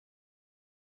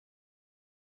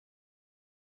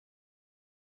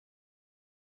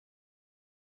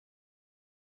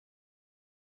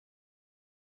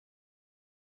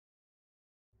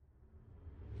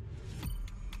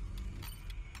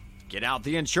Get out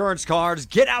the insurance cards,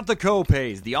 get out the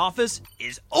copays. The office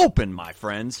is open, my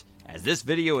friends, as this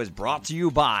video is brought to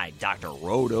you by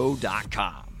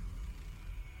drroto.com.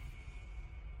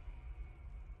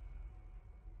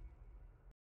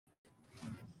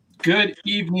 Good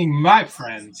evening, my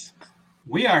friends.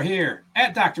 We are here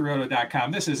at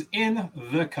drroto.com. This is In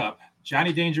the Cup.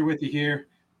 Johnny Danger with you here,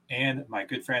 and my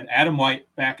good friend Adam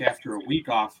White back after a week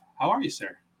off. How are you,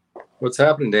 sir? What's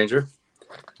happening, Danger?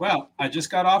 Well, I just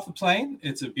got off the plane.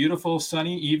 It's a beautiful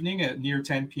sunny evening at near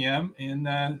 10 p.m. in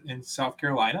South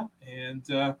Carolina, and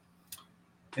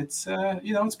it's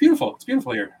it's beautiful. It's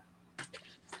beautiful here.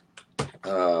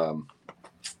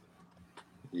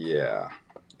 Yeah,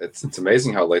 it's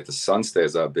amazing how late the sun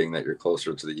stays up, being that you're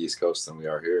closer to the East Coast than we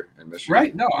are here in Michigan.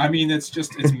 Right? No, I mean it's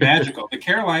magical. The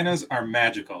Carolinas are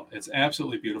magical. It's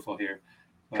absolutely beautiful here.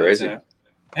 But, crazy.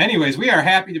 Anyways, we are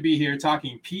happy to be here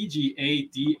talking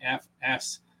PGA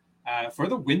DFS for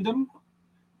the Wyndham,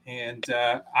 and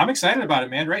I'm excited about it,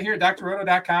 man. Right here at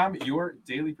drroto.com, your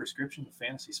daily prescription of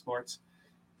fantasy sports.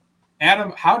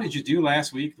 Adam, how did you do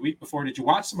last week, the week before? Did you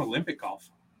watch some Olympic golf?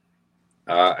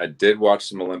 I did watch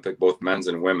some Olympic, both men's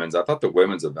and women's. I thought the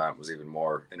women's event was even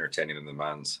more entertaining than the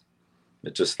men's.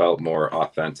 It just felt more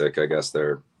authentic, I guess,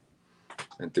 their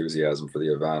enthusiasm for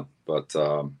the event. But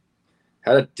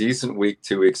had a decent week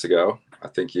 2 weeks ago. I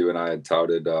think you and I had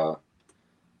touted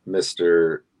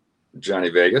Mr. Johnny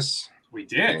Vegas. We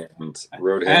did. And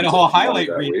rode him. I had a whole highlight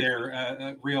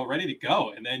reel ready to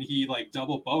go, and then he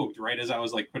double boged right as I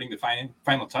was putting the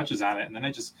final touches on it, and then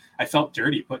I felt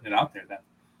dirty putting it out there. Then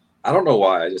I don't know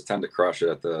why. I just tend to crush it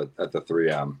at the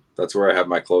 3M. That's where I have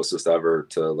my closest ever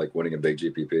to winning a big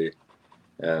GPP,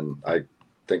 and I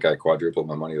think I quadrupled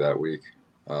my money that week.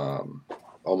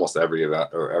 Almost every event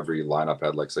or every lineup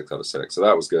had 6 out of 6. So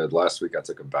that was good. Last week I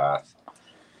took a bath.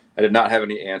 I did not have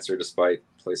any answer despite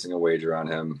placing a wager on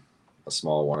him, a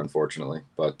small one, unfortunately.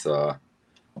 But no,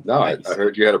 nice. I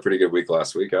heard you had a pretty good week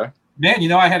last week, huh?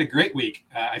 Man, I had a great week.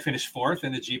 I finished 4th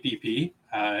in the GPP.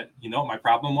 You know what my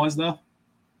problem was, though?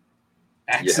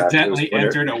 Accidentally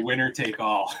entered a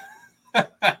winner-take-all.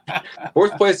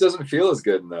 4th place doesn't feel as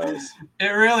good in those. It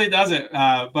really doesn't.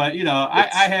 But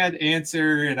I had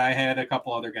Answer, and I had a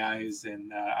couple other guys,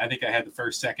 and I think I had the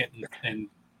first, second, and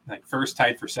first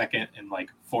tied for second, and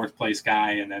 4th place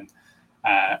guy, and then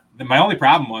my only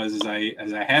problem was I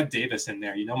had Davis in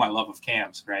there. You know my love of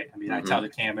cams, right? I mean, I tell the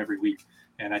cam every week,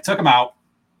 and I took him out.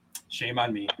 Shame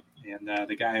on me. And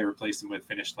the guy I replaced him with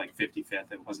finished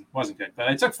 55th. It wasn't good, but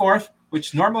I took 4th,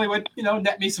 which normally would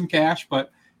net me some cash,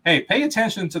 but. Hey, pay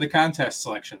attention to the contest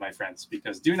selection, my friends,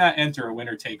 because do not enter a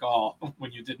winner-take-all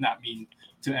when you did not mean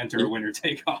to enter a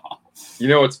winner-take-all. You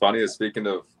know what's funny is speaking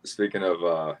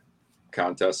of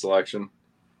contest selection,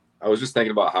 I was just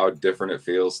thinking about how different it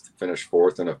feels to finish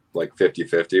 4th in a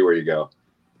 50-50 where you go,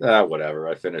 whatever,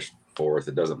 I finished 4th.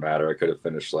 It doesn't matter. I could have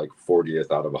finished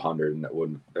 40th out of 100 and it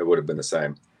would have been the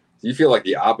same. You feel like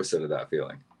the opposite of that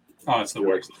feeling. Oh, it's the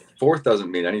worst. 4th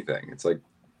doesn't mean anything. It's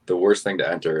the worst thing to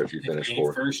enter if you finish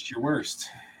 4th. First, you're worst.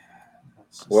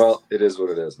 Well, it is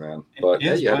what it is, man. But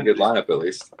hey, you had a good lineup at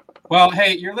least. Well,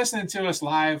 hey, you're listening to us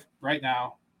live right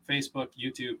now. Facebook,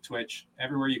 YouTube, Twitch,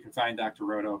 everywhere you can find Dr.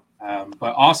 Roto.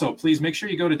 But also, please make sure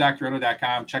you go to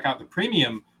drroto.com. Check out the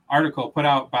premium article put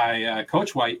out by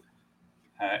Coach White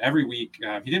every week.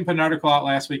 He didn't put an article out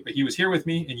last week, but he was here with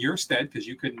me in your stead because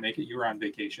you couldn't make it. You were on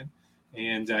vacation.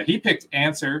 And he picked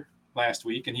Answer last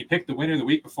week, and he picked the winner the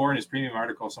week before in his premium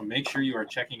article. So make sure you are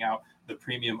checking out the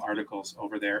premium articles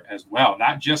over there as well,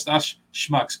 not just us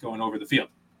schmucks going over the field.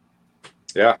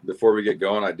 Yeah, before we get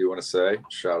going, I do want to say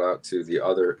shout out to the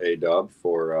other A-Dub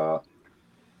for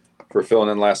filling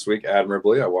in last week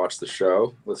admirably. I watched the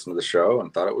show, listened to the show,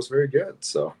 and thought it was very good.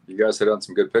 So you guys hit on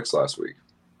some good picks last week.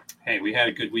 Hey, we had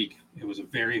a good week. It was a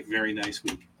very, very nice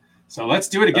week. So let's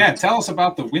do it again. Tell us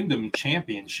about the Wyndham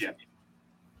Championship.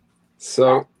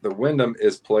 So the Wyndham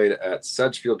is played at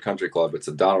Sedgefield Country Club. It's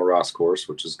a Donald Ross course,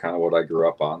 which is kind of what I grew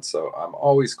up on. So I'm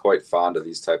always quite fond of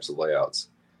these types of layouts.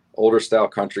 Older style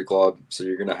country club, so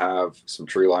you're going to have some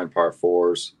tree line par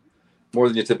 4s, more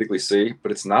than you typically see,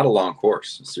 but it's not a long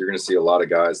course. So you're going to see a lot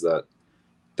of guys that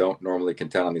don't normally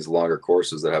contend on these longer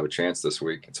courses that have a chance this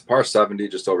week. It's a par 70,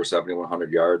 just over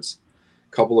 7,100 yards.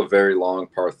 A couple of very long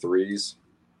par 3s,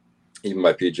 even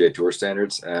by PGA Tour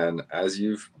standards. And as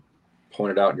you've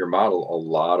pointed out in your model, a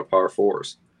lot of par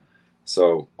 4s.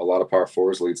 So a lot of par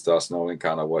 4s leads to us knowing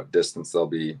kind of what distance they'll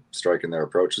be striking their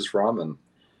approaches from, and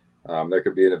there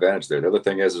could be an advantage there. The other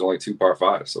thing is there's only 2 par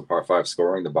 5s, so par 5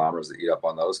 scoring, the bombers that eat up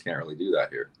on those can't really do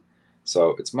that here. So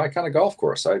it's my kind of golf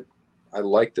course. I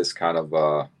like this kind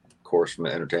of course from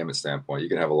an entertainment standpoint. You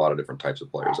can have a lot of different types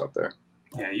of players up there.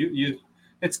 Yeah,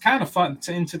 it's kind of fun.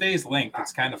 In today's length,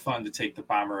 it's kind of fun to take the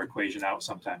bomber equation out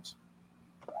sometimes.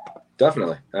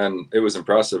 Definitely. And it was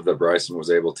impressive that Bryson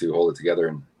was able to hold it together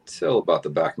until about the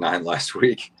back nine last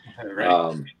week.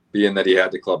 Right. Being that he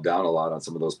had to club down a lot on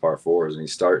some of those par fours, and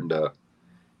he's starting to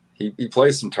he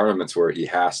plays some tournaments where he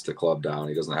has to club down.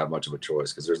 He doesn't have much of a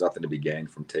choice because there's nothing to be gained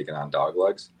from taking on dog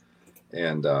legs.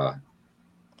 And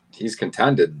he's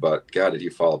contended, but God, did he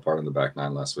fall apart in the back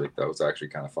nine last week. That was actually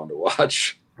kind of fun to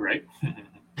watch. Right.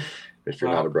 If you're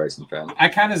not a Bryson fan. I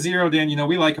kind of zeroed in,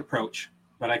 we like approach,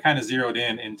 but I kind of zeroed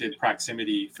in and did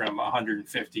proximity from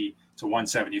 150 to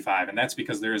 175. And that's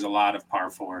because there is a lot of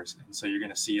par fours. And so you're going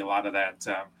to see a lot of that,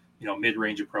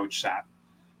 mid-range approach shot.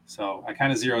 So I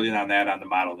kind of zeroed in on that on the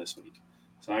model this week.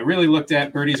 So I really looked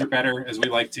at birdies are better, as we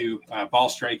like to, ball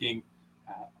striking.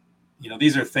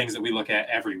 These are things that we look at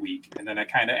every week. And then I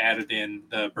kind of added in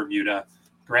the Bermuda,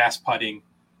 grass putting.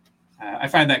 I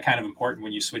find that kind of important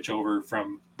when you switch over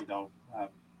from,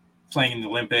 playing in the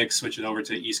Olympics, switching over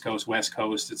to East Coast, West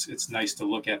Coast. It's nice to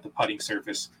look at the putting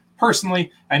surface. Personally,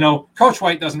 I know Coach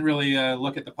White doesn't really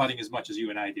look at the putting as much as you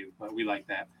and I do, but we like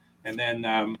that. And then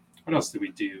what else did we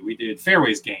do? We did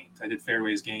fairways gained. I did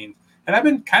fairways gained. And I've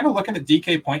been kind of looking at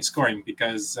DK point scoring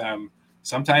because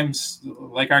sometimes,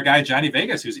 like our guy Johnny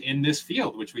Vegas, who's in this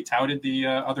field, which we touted the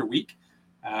other week,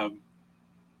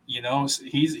 he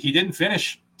didn't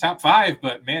finish top 5,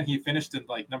 but man, he finished in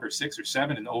like number 6 or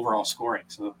 7 in overall scoring.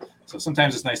 So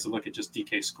sometimes it's nice to look at just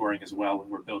DK scoring as well when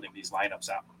we're building these lineups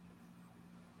out.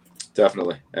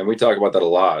 Definitely. And we talk about that a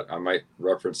lot. I might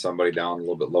reference somebody down a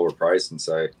little bit lower price and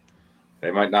say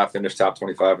they might not finish top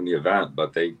 25 in the event,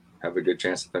 but they have a good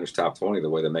chance to finish top 20 the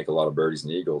way they make a lot of birdies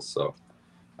and eagles. So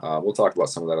we'll talk about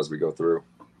some of that as we go through.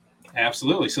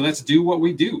 Absolutely. So let's do what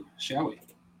we do, shall we?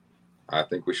 I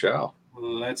think we shall.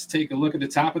 Let's take a look at the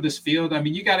top of this field. I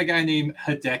mean, you got a guy named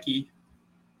Hideki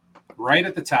right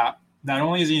at the top. Not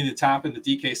only is he in the top in the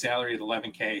DK salary at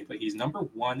 11K, but he's number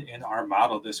 1 in our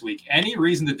model this week. Any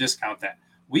reason to discount that?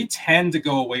 We tend to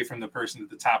go away from the person at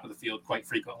the top of the field quite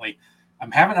frequently.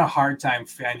 I'm having a hard time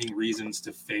finding reasons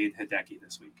to fade Hideki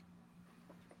this week.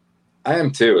 I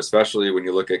am too, especially when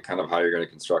you look at kind of how you're going to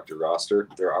construct your roster.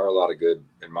 There are a lot of good,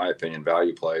 in my opinion,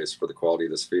 value plays for the quality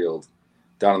of this field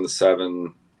down in the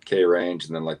 7K range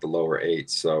and then like the lower 8s.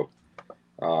 So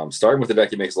starting with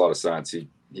Hideki makes a lot of sense. He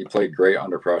played great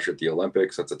under pressure at the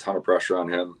Olympics. That's a ton of pressure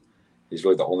on him. He's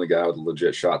really the only guy with a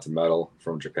legit shot to medal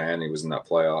from Japan. He was in that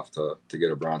playoff to get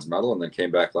a bronze medal and then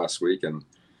came back last week and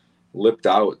lipped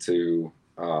out to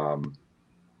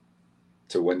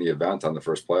win the event on the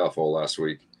first playoff hole last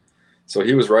week. So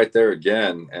he was right there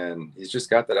again, and he's just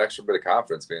got that extra bit of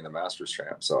confidence being the Masters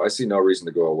champ. So I see no reason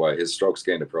to go away. His strokes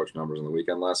gained approach numbers on the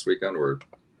weekend last weekend were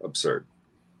absurd.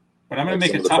 But I'm going to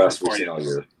make it tougher for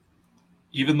you.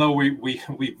 Even though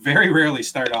we very rarely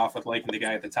start off with liking the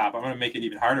guy at the top, I'm going to make it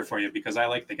even harder for you because I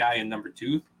like the guy in number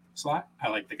 2 slot. I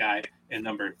like the guy in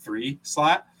number 3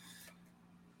 slot.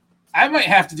 I might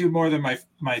have to do more than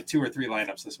my 2 or 3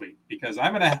 lineups this week because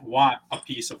I'm going to want a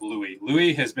piece of Louis.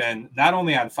 Louis has been not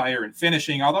only on fire and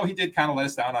finishing, although he did kind of let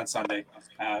us down on Sunday,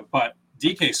 but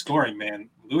DK scoring, man,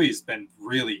 Louis has been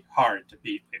really hard to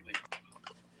beat lately.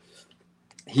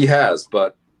 He has,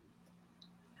 but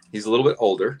he's a little bit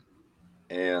older,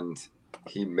 and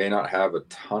he may not have a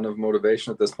ton of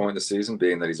motivation at this point in the season,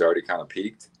 being that he's already kind of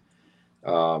peaked.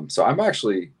 So I'm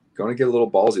actually going to get a little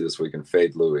ballsy this week and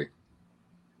fade Louis.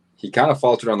 He kind of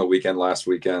faltered on the weekend last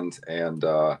weekend, and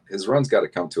his run's got to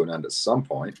come to an end at some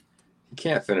point. He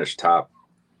can't finish top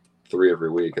 3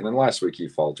 every week. And then last week he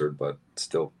faltered, but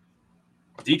still.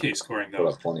 DK scoring, though.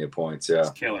 Put up plenty of points, yeah. It's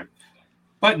killer.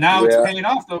 But now it's paying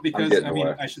off, though, because,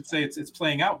 I should say it's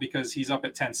playing out because he's up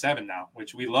at 10-7 now,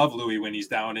 which we love Louis when he's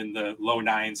down in the low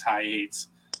 9s, high 8s.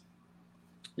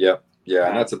 Yep. Yeah,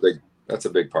 and that's a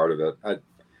big part of it.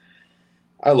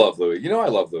 I love Louis. I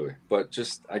love Louis, but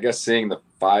just I guess seeing the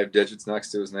 5 digits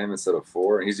next to his name instead of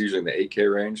 4, and he's usually in the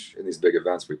 8K range in these big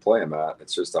events we play him at.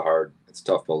 It's just it's a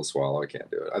tough pill to swallow. I can't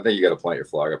do it. I think you got to plant your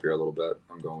flag up here a little bit.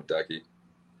 I'm going with Decky.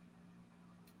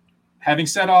 Having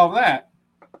said all of that,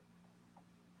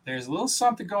 there's a little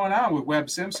something going on with Webb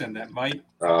Simpson that might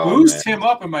boost him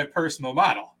up in my personal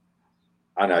model.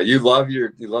 I know you love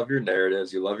your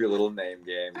narratives. You love your little name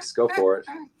games. Go for it.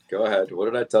 Go ahead. What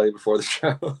did I tell you before the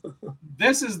show?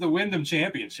 This is the Wyndham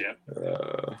Championship.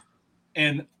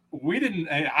 And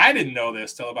I didn't know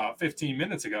this till about 15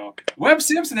 minutes ago. Webb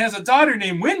Simpson has a daughter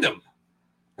named Wyndham.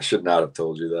 I should not have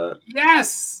told you that.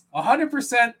 Yes. 100%,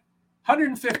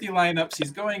 150 lineups.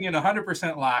 He's going in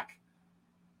 100% lock.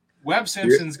 Webb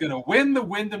Simpson's going to win the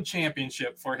Wyndham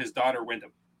Championship for his daughter,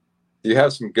 Wyndham. You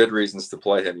have some good reasons to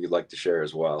play him you'd like to share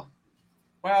as well.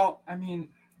 Well, I mean,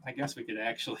 I guess we could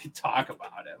actually talk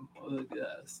about him. Look at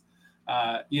this.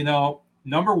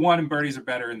 Number 1 in birdies or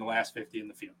better in the last 50 in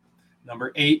the field.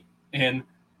 Number 8 in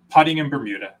putting in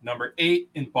Bermuda. Number 8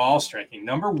 in ball striking.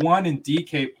 Number 1 in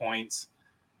DK points.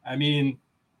 I mean,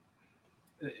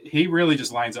 he really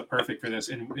just lines up perfect for this.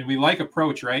 And we like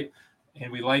approach, right?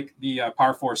 And we like the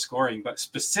par 4 scoring, but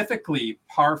specifically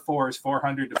par 4's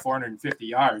 400 to 450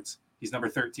 yards. He's number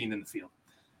 13 in the field.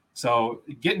 So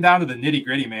getting down to the nitty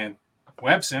gritty, man,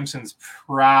 Webb Simpson's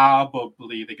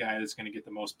probably the guy that's going to get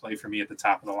the most play for me at the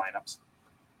top of the lineups.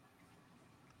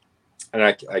 And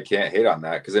I can't hate on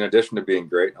that because in addition to being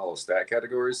great in all the stat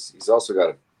categories, he's also got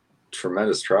a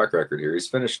tremendous track record here. He's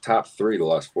finished top 3 the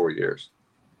last 4 years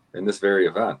in this very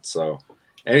event. So,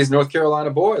 and he's a North Carolina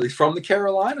boy. He's from the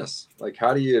Carolinas. Like,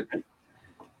 how do you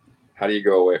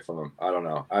go away from him? I don't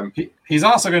know. He's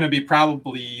also going to be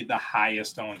probably the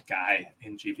highest owned guy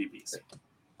in GPPs.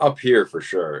 Up here for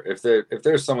sure. If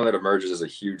there's someone that emerges as a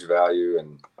huge value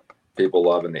and people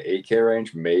love in the 8K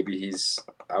range, maybe he's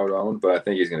out owned, but I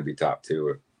think he's going to be top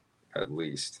 2 at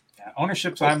least. Yeah,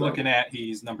 ownerships I'm looking at,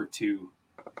 he's number 2.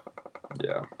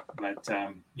 Yeah. But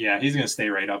he's going to stay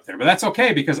right up there. But that's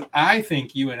okay because I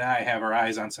think you and I have our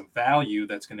eyes on some value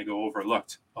that's going to go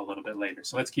overlooked a little bit later.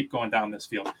 So let's keep going down this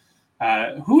field.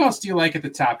 Who else do you like at the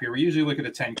top here? We usually look at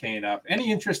the 10K and up.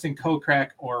 Any interest in Kokrak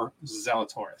or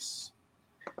Zalatoris?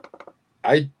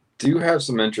 I do have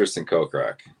some interest in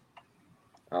Kokrak.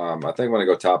 I think I'm going to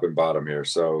go top and bottom here.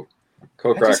 So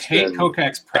Kokrak's I just hate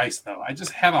Kokrak's price, though. I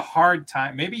just have a hard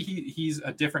time. Maybe he's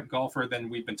a different golfer than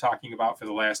we've been talking about for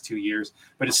the last 2 years,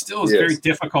 but it still is very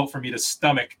difficult for me to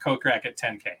stomach Kokrak at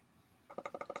 10K.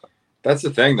 That's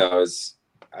the thing, though, is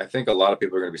I think a lot of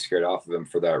people are going to be scared off of him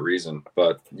for that reason.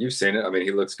 But you've seen it. I mean,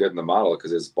 he looks good in the model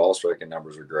because his ball striking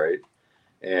numbers are great.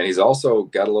 And he's also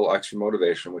got a little extra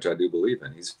motivation, which I do believe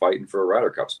in. He's fighting for a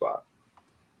Ryder Cup spot.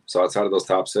 So outside of those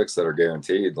top 6 that are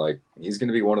guaranteed, like he's going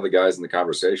to be one of the guys in the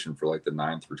conversation for like the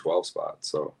 9 through 12 spot.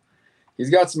 So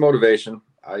he's got some motivation.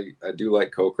 I do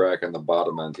like Kokrak on the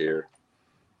bottom end here.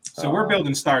 So we're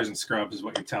building stars and scrubs is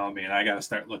what you're telling me. And I got to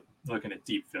start looking at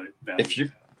deep value.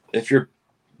 If you're,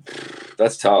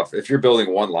 that's tough. If you're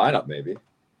building one lineup, maybe.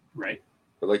 Right.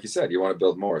 But like you said, you want to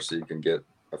build more so you can get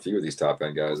a few of these top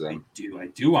end guys in. I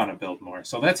do want to build more.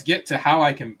 So let's get to how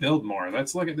I can build more.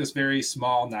 Let's look at this very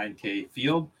small 9K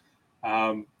field.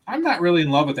 I'm not really in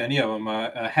love with any of them.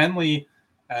 Henley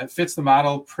fits the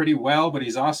model pretty well, but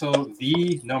he's also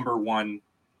the number 1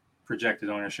 projected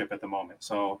ownership at the moment.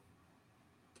 So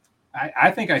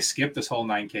I think I skipped this whole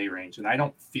 9K range, and I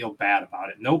don't feel bad about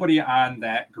it. Nobody on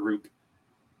that group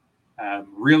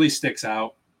really sticks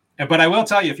out. But I will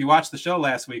tell you, if you watched the show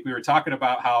last week, we were talking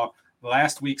about how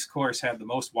last week's course had the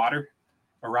most water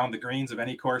around the greens of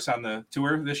any course on the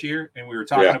tour this year. And we were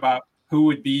talking about who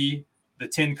would be the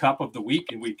Tin Cup of the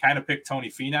week. And we kind of picked Tony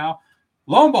Finau.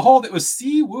 Lo and behold, it was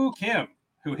Si Woo Kim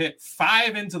who hit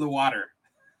 5 into the water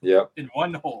in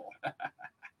one hole.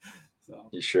 So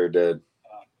he sure did.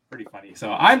 Pretty funny.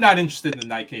 So I'm not interested in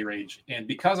the 9K range. And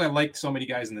because I like so many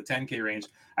guys in the 10K range,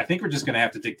 I think we're just going to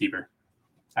have to dig deeper.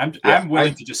 I'm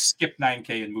willing to just skip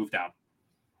 9K and move down.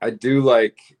 I do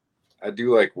like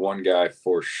one guy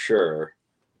for sure.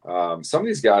 Some of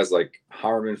these guys like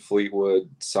Harman, Fleetwood,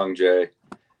 Sung Jae,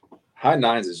 high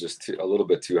 9s is just a little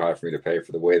bit too high for me to pay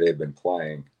for the way they've been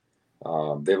playing.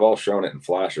 They've all shown it in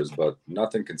flashes, but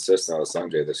nothing consistent out of Sung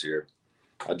Jae this year.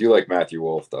 I do like Matthew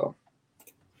Wolff, though.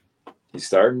 He's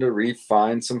starting to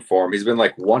refine some form. He's been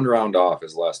like 1 round off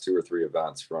his last 2 or 3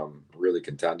 events from really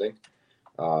contending.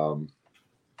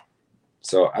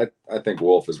 So I think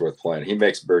Wolff is worth playing. He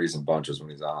makes birdies in bunches when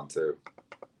he's on, too.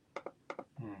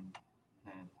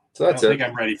 So that's it. I don't think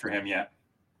I'm ready for him yet.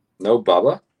 No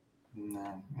Bubba?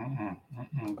 No.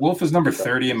 Wolff is number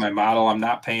 30 in my model. I'm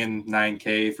not paying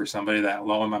 9K for somebody that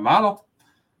low in my model.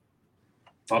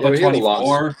 Bubba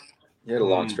 24. He had a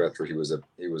long stretch where he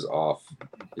was off.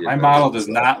 My model does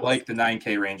not like the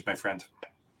 9K range, my friend.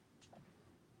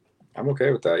 I'm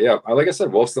okay with that. Yeah, like I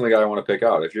said, Wolff's the only guy I want to pick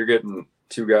out. If you're getting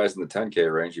 2 guys in the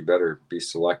 10K range, you better be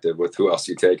selective with who else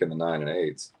you take in the 9 and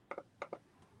 8s.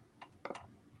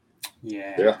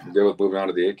 Yeah, I'm good with moving on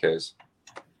to the 8Ks.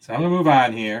 So I'm going to move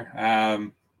on here.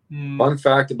 Fun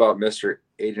fact about Mr.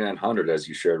 8900, as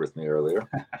you shared with me earlier.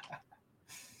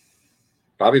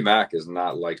 Bobby Mack is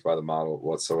not liked by the model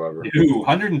whatsoever.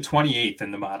 128th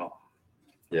in the model.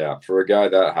 Yeah, for a guy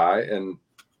that high. And,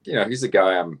 he's a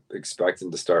guy I'm expecting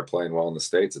to start playing well in the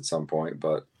States at some point,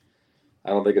 but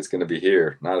I don't think it's going to be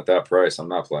here. Not at that price. I'm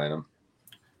not playing him.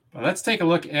 Well, let's take a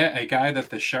look at a guy that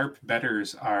the sharp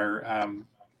bettors are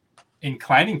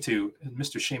inclining to,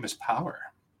 Mr. Seamus Power.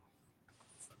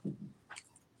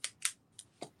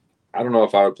 I don't know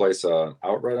if I would place an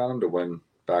outright on him to win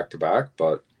back to back,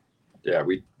 but yeah,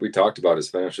 we talked about his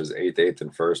finishes 8th, 8th,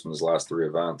 and 1st in his last 3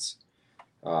 events.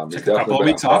 He's definitely been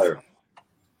weeks on off. fire.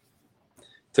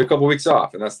 Took a couple weeks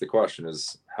off, and that's the question: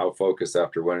 is how focused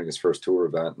after winning his first tour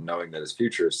event and knowing that his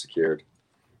future is secured.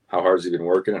 How hard has he been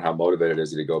working, and how motivated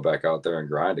is he to go back out there and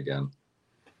grind again?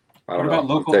 What about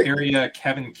local area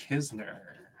Kevin Kisner?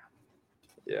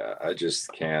 Yeah, I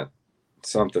just can't.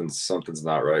 Something's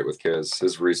not right with Kiz.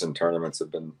 His recent tournaments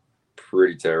have been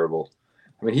pretty terrible.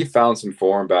 I mean, he found some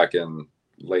form back in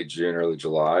late June, early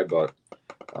July, but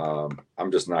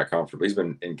I'm just not comfortable. He's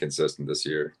been inconsistent this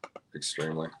year,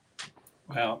 extremely.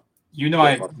 Well,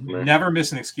 I never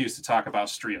miss an excuse to talk about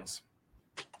Streels.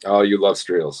 Oh, you love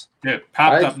Streels. Dude,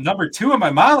 popped up number 2 on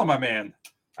my model, my man.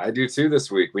 I do too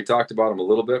this week. We talked about him a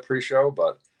little bit pre-show,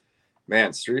 but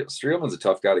man, Streelman's a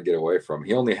tough guy to get away from.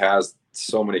 He only has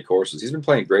so many courses. He's been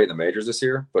playing great in the majors this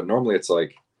year, but normally it's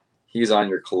like he's on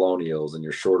your colonials and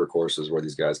your shorter courses where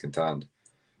these guys contend,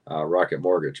 Rocket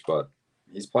Mortgage, but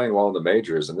he's playing well in the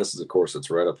majors, and this is a course that's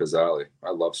right up his alley.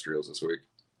 I love Streels this week.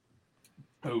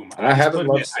 Boom. And I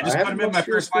just put him in my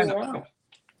first lineup.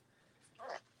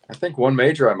 I think one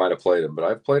major I might have played him, but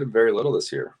I've played him very little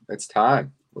this year. It's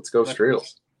time. Let's go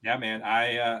Streels. Yeah, man.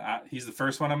 He's the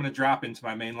first one I'm going to drop into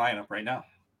my main lineup right now.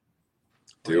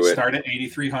 Do it. Start at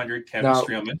 8,300, Kevin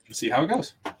Streelman, and see how it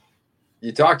goes.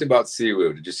 You talked about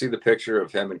Siwoo. Did you see the picture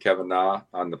of him and Kevin Na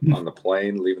on the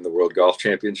plane leaving the World Golf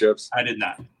Championships? I did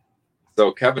not.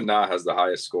 So Kevin Na has the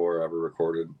highest score ever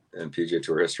recorded in PGA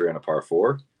Tour history on a par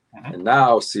 4. Mm-hmm. And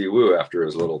now Siwoo, after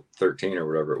his little 13 or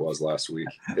whatever it was last week,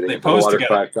 hitting they the water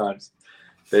together 5 times.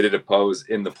 They did a pose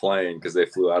in the plane because they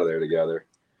flew out of there together.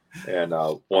 And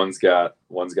one's got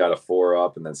a 4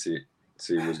 up, and then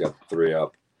Siwoo's got 3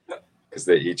 up because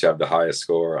they each have the highest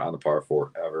score on the par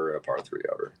 4 ever, a par 3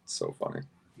 ever. It's so funny.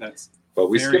 But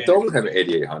we skipped over him at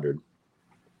 8,800.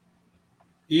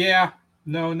 Yeah,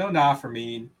 no Nah for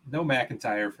me, no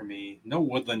McIntyre for me, no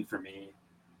Woodland for me.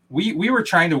 We were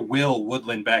trying to will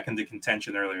Woodland back into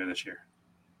contention earlier this year.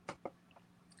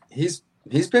 He's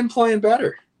been playing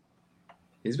better.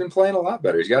 He's been playing a lot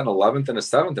better. He's got an 11th and a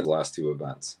 7th in the last 2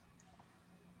 events.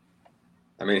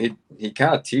 I mean, he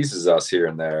kind of teases us here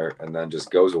and there and then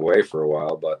just goes away for a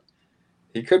while, but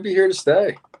he could be here to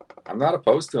stay. I'm not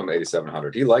opposed to him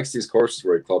 8,700. He likes these courses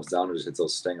where he clubs down and just hits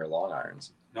those stinger long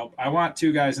irons. Nope. I want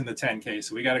 2 guys in the 10K,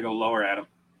 so we got to go lower, Adam.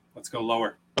 Let's go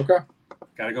lower. Okay.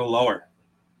 Got to go lower.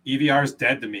 EVR's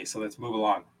dead to me, so let's move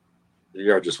along.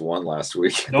 EVR just won last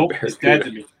week. Nope, he's dead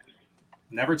to me.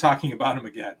 Never talking about him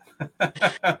again.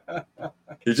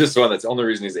 He just won. That's the only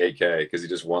reason he's 8K, because he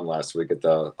just won last week at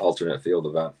the alternate field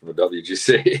event from the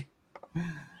WGC.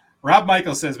 Rob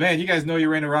Michael says, man, you guys know you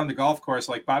ran around the golf course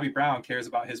like Bobby Brown cares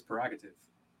about his prerogative.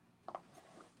 I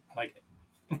like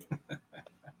it.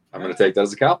 I'm going to take that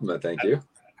as a compliment. Thank you.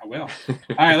 I will.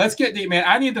 All right, let's get deep, man.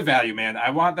 I need the value, man. I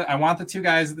want the 2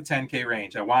 guys at the 10K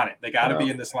range. I want it. They got to be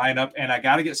in this lineup, and I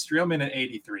got to get Streelman at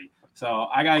 83. So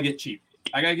I got to get cheap.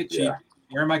 Yeah.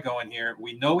 Where am I going here?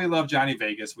 We know we love Johnny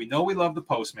Vegas. We know we love the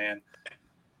Postman.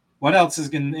 What else is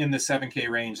in the 7K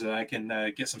range that I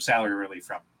can get some salary relief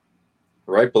from?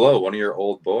 Right below, one of your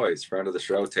old boys, friend of the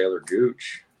show, Taylor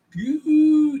Gooch.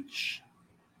 Gooch.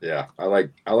 Yeah, I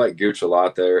like Gooch a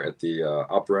lot there at the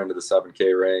upper end of the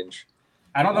 7K range.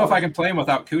 I don't know if I can play him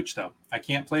without Cooch, though. I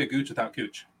can't play a Gooch without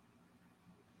Cooch.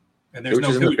 And there's Cooch no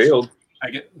is Cooch. in the field.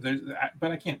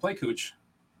 But I can't play Cooch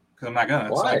because I'm not gonna.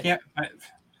 Why? So I can't.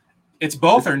 It's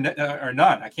both or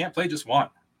none. I can't play just one.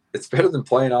 It's better than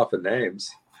playing off of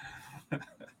names.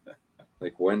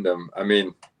 Like Wyndham. I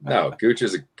mean, no, Gooch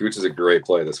is a great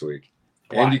play this week.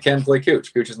 Why? And you can play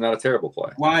Gooch. Gooch is not a terrible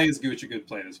play. Why is Gooch a good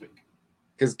play this week?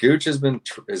 Because Gooch has been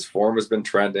his form has been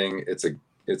trending. It's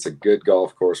a good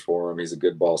golf course for him. He's a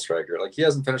good ball striker. Like, he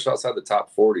hasn't finished outside the top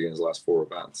 40 in his last 4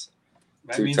 events.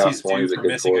 That 2 means top he's 20s due at for good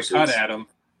missing courses. a cut at him.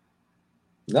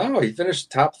 No, he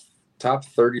finished top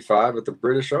 35 at the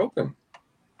British Open.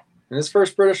 In his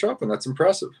first British Open. That's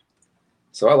impressive.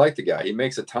 So I like the guy. He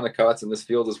makes a ton of cuts, and this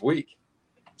field is weak.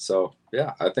 So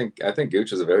yeah, I think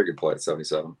Gooch is a very good play at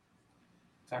 77.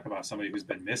 Talk about somebody who's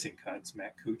been missing cuts,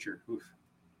 Matt Kuchar. Oof.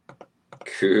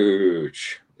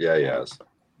 Gooch. Yeah, he has.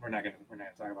 We're not gonna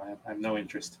talk about him. I have no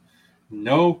interest.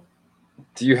 No.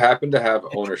 Do you happen to have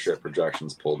ownership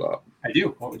projections pulled up? I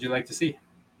do. What would you like to see?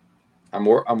 I'm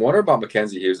wondering about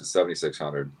Mackenzie Hughes at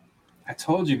 7,600. I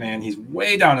told you, man, he's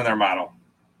way down in their model.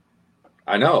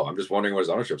 I know. I'm just wondering what his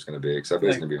ownership's going to be, except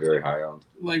it's going to be very high owned.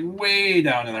 Like, way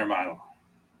down in their model.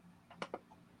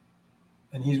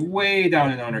 And he's way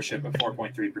down in ownership at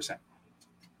 4.3%.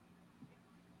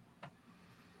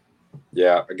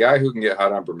 Yeah, a guy who can get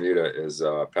hot on Bermuda is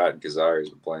Patton Kizzire. He's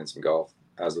been playing some golf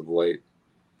as of late.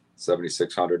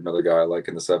 7,600, another guy I like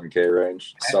in the 7K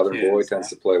range. Southern boy tends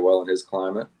to play well in his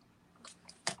climate.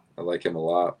 I like him a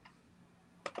lot.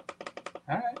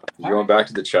 All right. You going back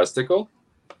to the chesticle?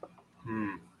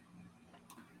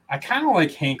 I kind of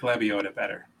like Hank Lebioda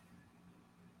better.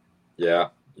 Yeah.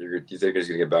 You think he's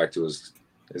going to get back to his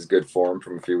good form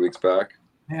from a few weeks back?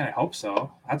 Man, I hope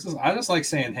so. I just like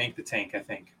saying Hank the Tank, I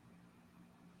think.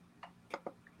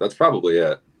 That's probably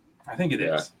it. I think it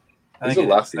is. He's a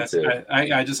lefty, too.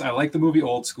 I like the movie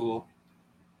Old School.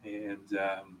 And,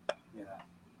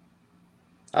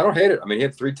 I don't hate it. I mean, he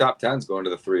had 3 top 10s going to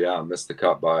the 3M, missed the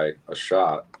cut by a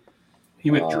shot.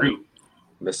 He withdrew.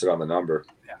 Missed it on the number.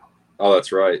 Yeah. Oh,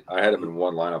 that's right. I had him in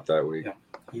one lineup that week. Yeah.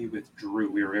 He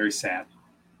withdrew. We were very sad.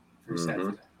 Very sad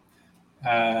for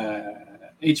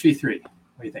that. HV3. What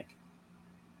do you think?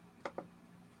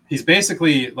 He's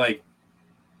basically like...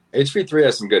 HV3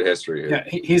 has some good history here.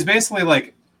 Yeah, he's basically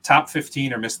like top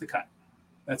 15 or miss the cut.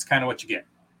 That's kind of what you get.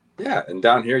 Yeah, and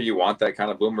down here you want that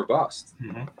kind of boom or bust.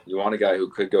 Mm-hmm. You want a guy who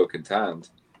could go contend.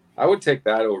 I would take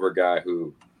that over a guy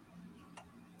who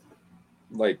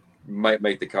might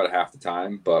make the cut half the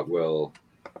time, but will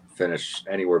finish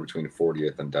anywhere between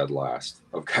 40th and dead last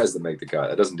of guys that make the cut.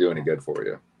 That doesn't do any good for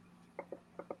you.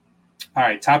 All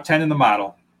right, top 10 in the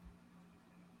model.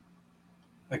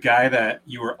 A guy that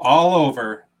you were all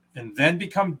over and then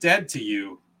become dead to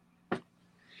you.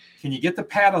 Can you get the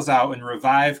paddles out and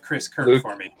revive Chris Kirk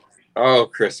for me? Oh,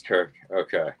 Chris Kirk.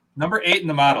 Okay. Number 8 in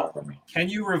the model. Can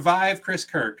you revive Chris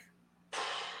Kirk?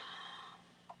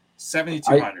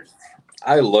 7,200.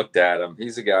 I looked at him.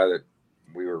 He's a guy that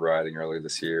we were riding earlier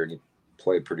this year, and he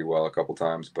played pretty well a couple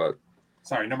times. But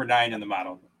sorry, number 9 in the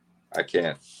model. I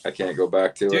can't go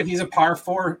back to it. Dude, he's a par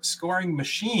 4 scoring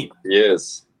machine. He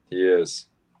is.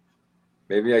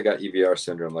 Maybe I got EVR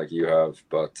syndrome like you have,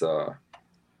 but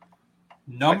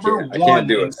number 1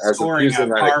 in scoring on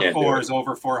par 4 is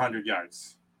over 400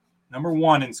 yards. Number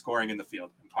 1 in scoring in the field.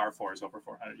 And par 4 is over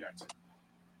 400 yards.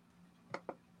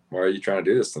 Why are you trying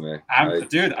to do this to me? I'm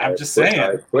just saying.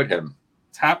 I put him.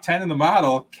 Top 10 in the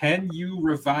model. Can you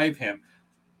revive him?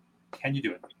 Can you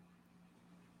do it?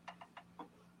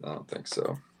 I don't think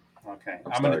so. Okay.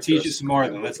 I'm going to tease you some more,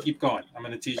 then. Let's keep going. I'm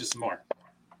going to tease you some more.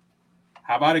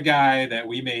 How about a guy that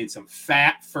we made some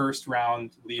fat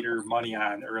first-round leader money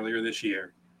on earlier this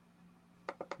year?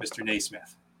 Mr.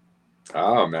 Naismith.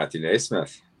 Oh, Matthew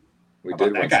Naismith. We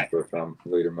did win some first-round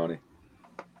leader money.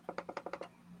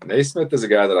 Naismith is a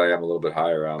guy that I am a little bit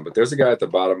higher on, but there's a guy at the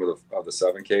bottom of the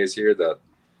 7Ks here that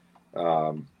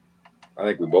I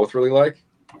think we both really like.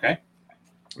 Okay.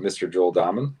 Mr. Joel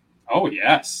Damon. Oh,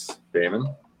 yes.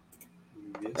 Damon.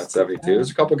 At 72. There's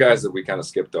a couple guys that we kind of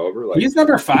skipped over. He's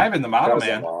number 5 in the model,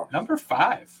 man. Number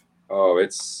 5. Oh,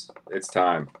 it's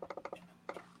time.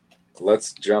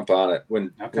 Let's jump on it.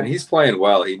 When he's playing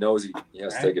well, he knows he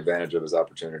has to take advantage of his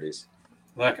opportunities.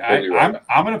 Look, I'm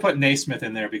going to put Naismith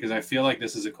in there because I feel like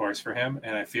this is a course for him,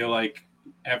 and I feel like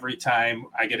every time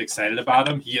I get excited about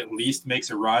him, he at least makes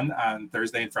a run on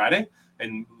Thursday and Friday,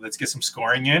 and let's get some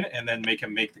scoring in and then make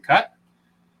him make the cut.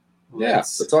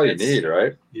 That's all you need,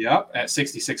 right? Yep, at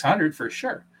 6,600 for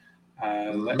sure.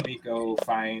 Let me go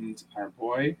find our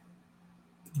boy,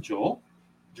 Joel.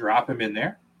 Drop him in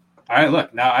there. All right,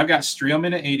 look. Now I've got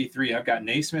Streelman at 83. I've got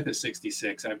Naismith at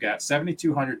 66. I've got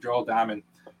 7,200 Joel Damon.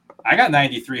 I got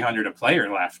 9,300 a player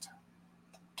left.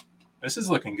 This is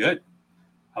looking good.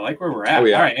 I like where we're at. Oh,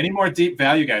 yeah. All right, any more deep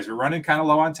value guys? We're running kind of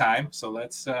low on time, so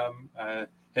let's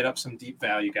hit up some deep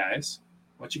value guys.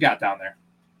 What you got down there?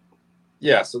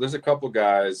 Yeah, so there's a couple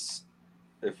guys.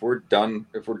 If we're done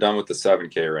with the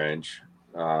 7K range,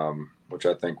 which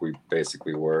I think we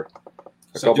basically were.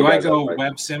 So do I go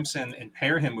Webb Simpson and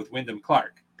pair him with Wyndham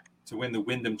Clark to win the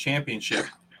Wyndham Championship?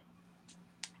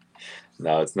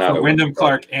 No, it's not. Wyndham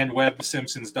Clark and Webb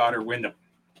Simpson's daughter, Wyndham.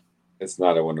 It's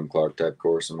not a Wyndham Clark type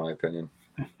course, in my opinion.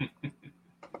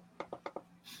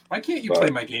 Why can't you play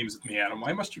my games with me, Adam?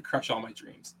 Why must you crush all my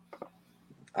dreams?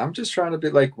 I'm just trying to be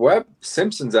like Webb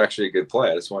Simpson's actually a good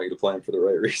play. I just want you to play him for the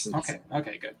right reasons.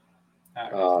 Okay, good.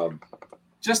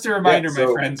 Just a reminder,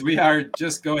 my friends, we are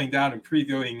just going down and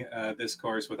previewing this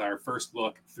course with our first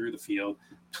look through the field.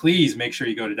 Please make sure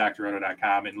you go to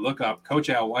drroto.com and look up Coach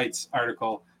Al White's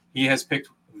article. He has picked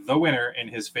the winner in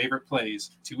his favorite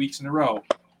plays 2 weeks in a row.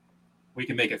 We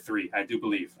can make it 3. I do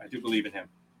believe in him.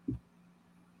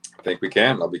 I think we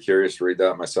can. I'll be curious to read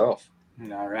that myself.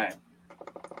 All right.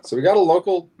 So we got a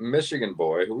local Michigan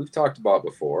boy who we've talked about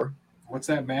before. What's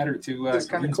that matter to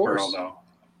Greensboro, though?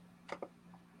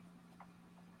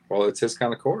 Well, it's his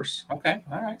kind of course. Okay,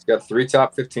 all right. He's got 3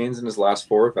 top 15s in his last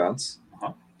 4 events.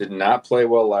 Did not play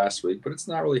well last week, but it's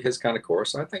not really his kind of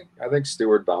course. I think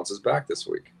Stewart bounces back this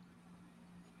week.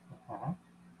 Uh-huh.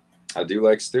 I do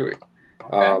like Stewie.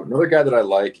 Okay. Another guy that I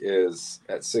like is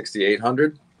at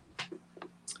 6,800.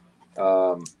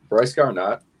 Bryce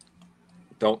Garnett.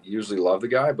 Don't usually love the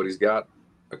guy, but he's got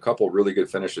a couple really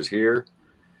good finishes here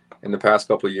in the past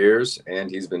couple of years, and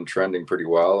he's been trending pretty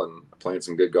well and playing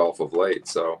some good golf of late.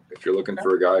 So if you're looking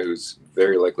for a guy who's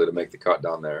very likely to make the cut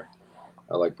down there,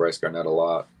 I like Bryce Garnett a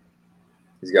lot.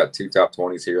 He's got 2 top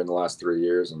 20s here in the last 3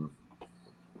 years and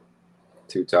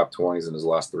 2 top 20s in his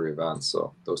last 3 events.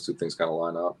 So those two things kind of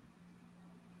line up.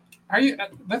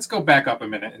 Let's go back up a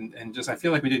minute and just, I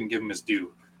feel like we didn't give him his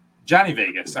due. Johnny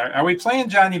Vegas. Are we playing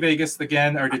Johnny Vegas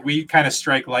again, or did we kind of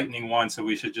strike lightning once, so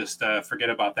we should just forget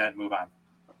about that and move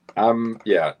on?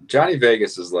 Yeah. Johnny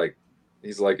Vegas is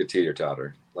he's like a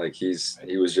teeter-totter. Like he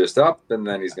was just up and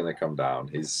then he's going to come down.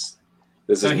 He's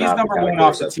number one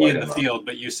off the tee in the field,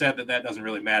 but you said that doesn't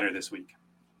really matter this week.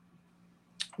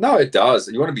 No, it does.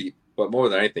 You want to be, but more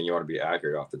than anything, you want to be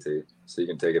accurate off the tee so you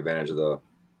can take advantage of the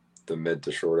mid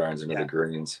to short irons into the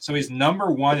greens. So he's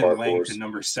number 1 in length and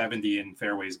number 70 in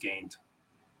fairways gained.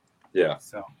 Yeah.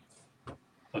 So,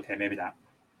 okay, maybe not.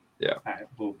 Yeah. All right,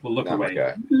 we'll look Not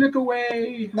away. Look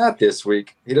away. Not this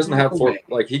week. He doesn't have 4.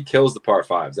 Like he kills the par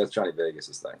 5s. That's Johnny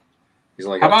Vegas's thing. He's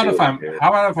only got How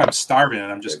about if I'm starving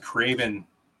and I'm just craving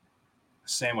a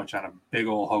sandwich on a big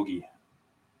old hoagie?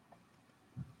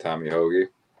 Tommy Hoagie.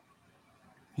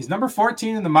 He's number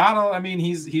 14 in the model. I mean,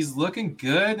 he's looking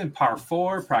good in par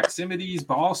 4, proximities,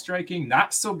 ball striking.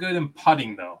 Not so good in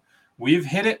putting, though. We've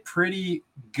hit it pretty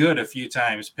good a few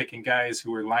times, picking guys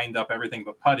who are lined up everything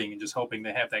but putting and just hoping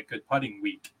they have that good putting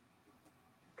week.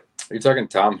 Are you talking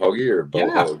Tom Hoagie or Bo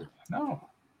Hogue? No,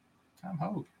 Tom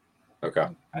Hogue. Okay.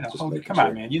 I know. Hoagie. Come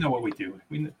on, man. You know what we do.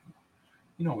 You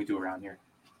know what we do around here.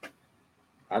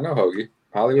 I know Hoagie.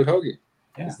 Hollywood Hoagie.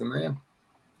 Yeah. He's the man.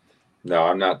 No,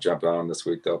 I'm not jumping on him this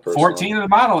week, though, personally. 14 in the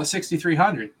model at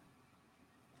 6,300.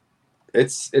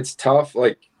 It's tough.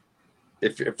 Like,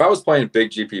 if I was playing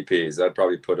big GPPs, I'd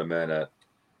probably put him in at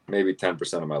maybe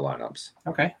 10% of my lineups.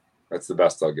 Okay. That's the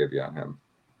best I'll give you on him.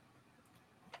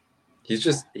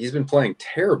 He's been playing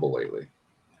terrible lately.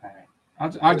 All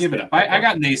right. I'll give it up. I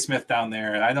got Naismith down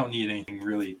there, and I don't need anything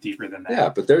really deeper than that. Yeah,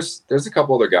 but there's a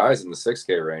couple other guys in the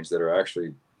 6K range that are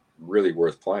actually really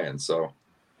worth playing. So,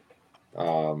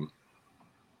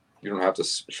 you don't have to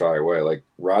shy away. Like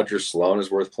Roger Sloan is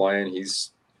worth playing.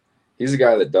 He's a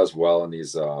guy that does well in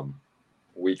these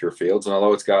weaker fields. And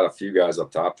although it's got a few guys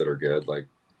up top that are good, like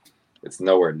it's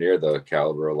nowhere near the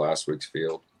caliber of last week's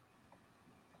field.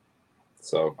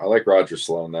 So I like Roger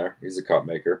Sloan there. He's a cut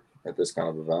maker at this kind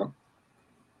of event.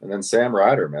 And then Sam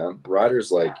Ryder, man.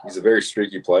 Ryder's he's a very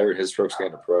streaky player. His strokes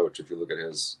gained approach, if you look at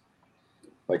his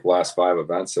last 5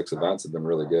 events, 6 events have been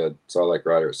really good. So I like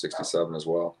Ryder at 67 as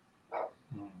well.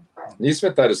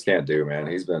 Neesmith, I just can't do, man.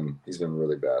 He's been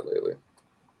really bad lately.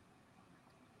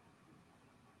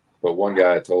 But one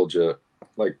guy I told you,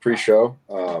 pre-show,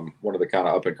 one of the kind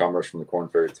of up-and-comers from the Korn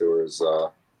Ferry Tour is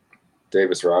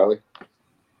Davis Riley.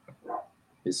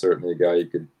 He's certainly a guy you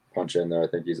could punch in there. I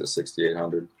think he's at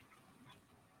 6,800.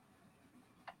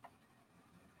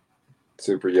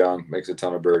 Super young, makes a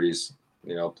ton of birdies,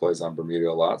 plays on Bermuda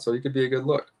a lot, so he could be a good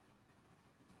look.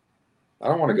 I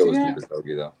don't want to go as deep as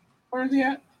Hoagie, though. Where is he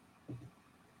at?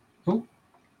 Who?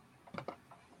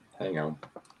 Hang on.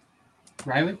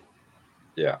 Riley?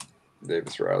 Yeah,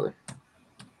 Davis Riley.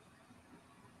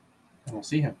 I don't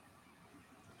see him.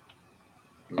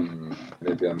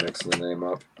 Maybe I'm mixing the name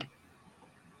up.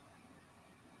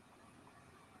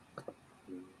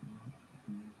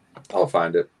 I'll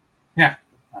find it. Yeah.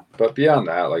 But beyond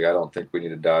that, I don't think we need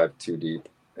to dive too deep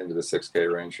into the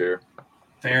 6K range here.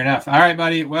 Fair enough. All right,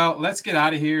 buddy. Well, let's get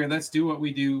out of here. Let's do what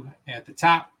we do at the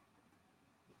top.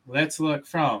 Let's look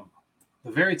from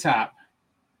the very top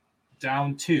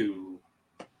down to,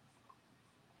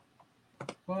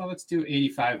 let's do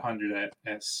 8,500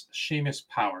 at Seamus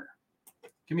Power.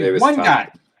 Give me Davis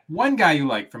one guy you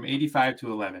like from 85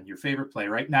 to 11, your favorite play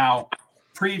right now.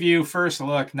 Preview, first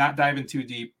look, not diving too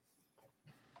deep.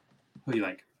 Who do you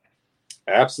like?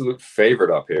 Absolute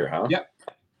favorite up here, huh? Yep.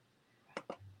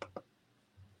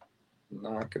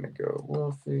 Not going to go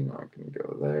Wolfie. Not going to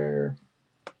go there.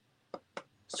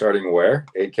 Starting where?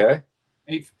 8K?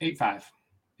 8.5.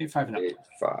 8.5 and up.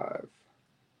 8.5.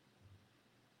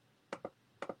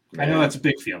 I know that's a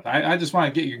big field. I just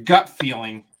want to get your gut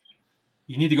feeling.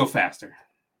 You need to go faster.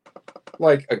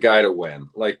 Like a guy to win.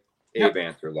 Like Yep. Abe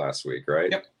answered last week,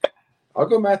 right? Yep. I'll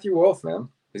go Matthew Wolf, man.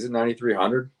 He's at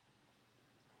 9,300.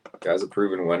 Guy's a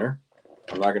proven winner.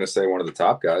 I'm not going to say one of the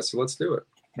top guys, so let's do it.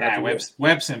 Yeah,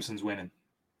 Webb Simpson's winning.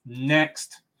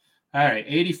 Next. All right,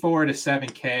 84 to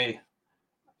 7K.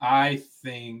 I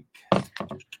think. All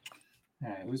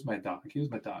right, who's my dog? Who's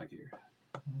my dog here?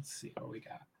 Let's see what we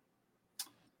got.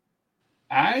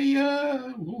 I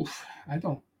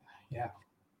don't. Yeah.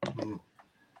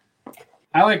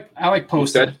 I like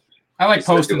posting. I like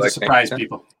posting to surprise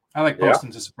people. I like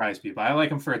posting to surprise people. I like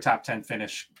him for a top 10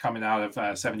 finish coming out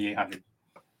of 7,800.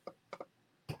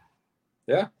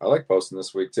 Yeah, I like Poston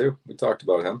this week too. We talked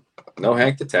about him. No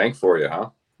Hank the Tank for you, huh?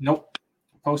 Nope.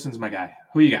 Poston's my guy.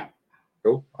 Who you got?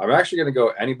 Cool. I'm actually going to go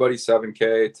anybody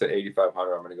 7K to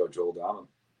 8,500. I'm going to go Joel Dahman.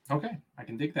 Okay, I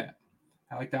can dig that.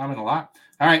 I like Dahman a lot.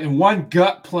 All right, and one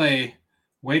gut play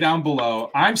way down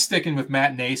below. I'm sticking with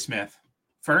Matt Naismith.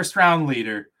 First round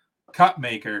leader, cut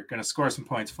maker, going to score some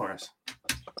points for us.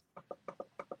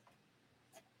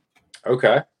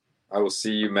 Okay. I will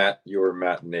see you, your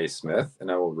Matt Naismith,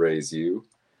 and I will raise you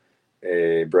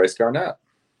a Bryce Garnett.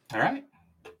 All right.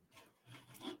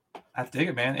 I dig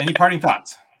it, man. Any parting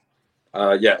thoughts?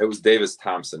 Yeah, it was Davis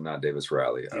Thompson, not Davis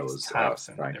Riley. Davis I was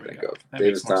trying to think of.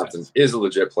 Davis Thompson is a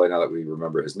legit play now that we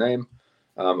remember his name.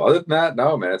 Other than that,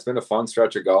 no, man, it's been a fun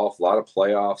stretch of golf. A lot of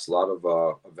playoffs, a lot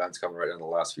of events coming right in the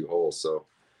last few holes. So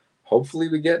hopefully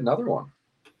we get another one.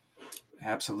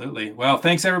 Absolutely. Well,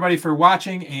 thanks everybody for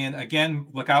watching. And again,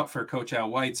 look out for Coach Al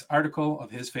White's article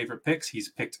of his favorite picks. He's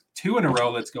picked 2 in a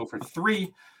row. Let's go for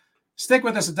 3. Stick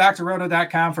with us at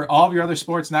drroto.com for all of your other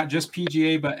sports, not just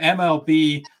PGA, but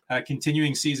MLB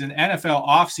continuing season, NFL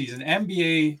offseason,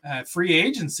 NBA free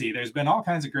agency. There's been all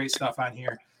kinds of great stuff on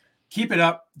here. Keep it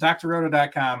up,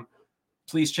 drroto.com.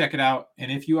 Please check it out. And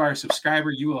if you are a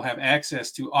subscriber, you will have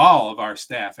access to all of our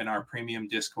staff in our premium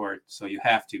Discord. So you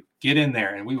have to get in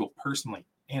there and we will personally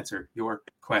answer your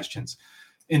questions.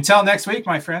 Until next week,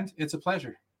 my friend, it's a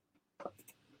pleasure.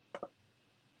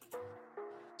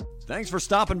 Thanks for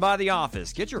stopping by the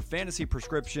office. Get your fantasy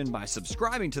prescription by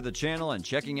subscribing to the channel and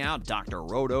checking out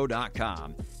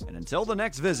drroto.com. And until the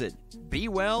next visit, be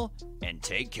well and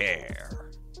take care.